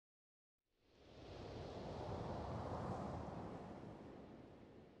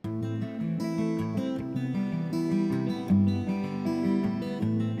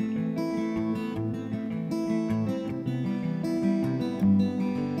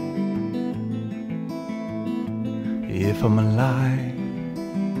If I'm alive,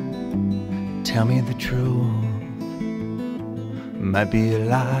 tell me the truth. Might be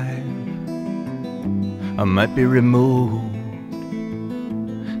alive, I might be removed.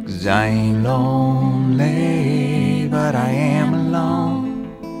 'Cause I ain't lonely, but I am alone.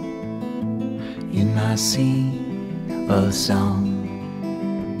 In my sea of song,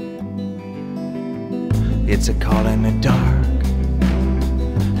 it's a call in the dark,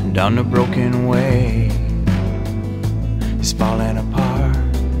 down the broken way. It's falling apart,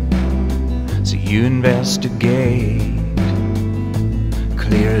 so you investigate.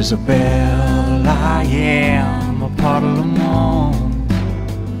 Clear as a bell, I am a part of the moon.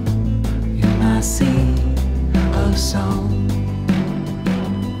 In my sea of song.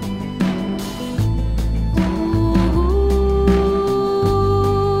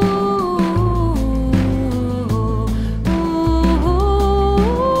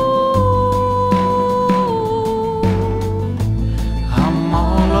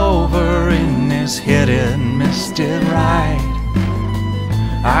 Hit it, missed it right.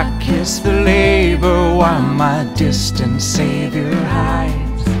 I kiss the labor while my distant savior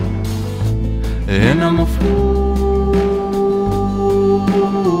hides. And I'm a fool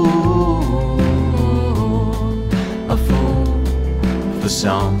for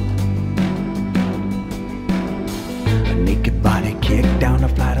song. A naked body kicked down a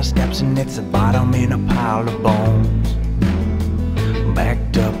flight of steps, and it's the bottom in a pile of bones.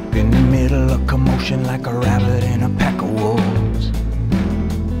 Backed up in the middle of commotion like a rabbit in a pack of wolves.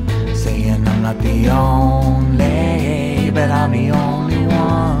 Saying I'm not the only, but I'm the only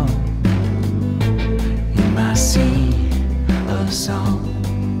one in my sea of song.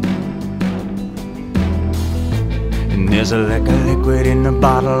 And there's a lack of liquid in the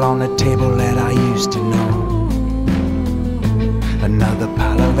bottle on the table that I used to know. Another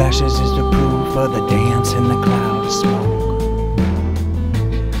pile of ashes is the proof of the dance in the cloud of smoke.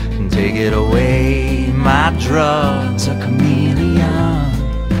 Take it away, my drug's a chameleon,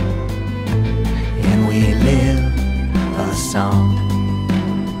 and we live a song.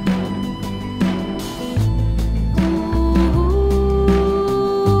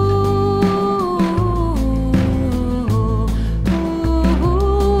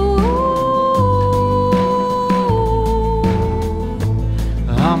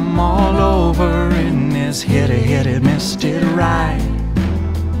 I'm all over in this hit it, missed it right.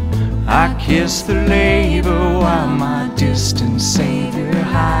 I kiss the labor while my distant savior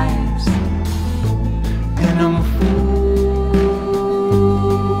hides. And I'm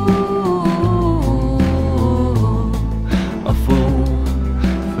a fool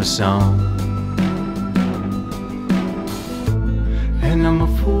for song. And I'm a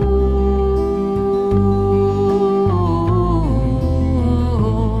fool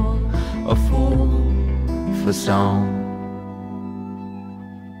for song.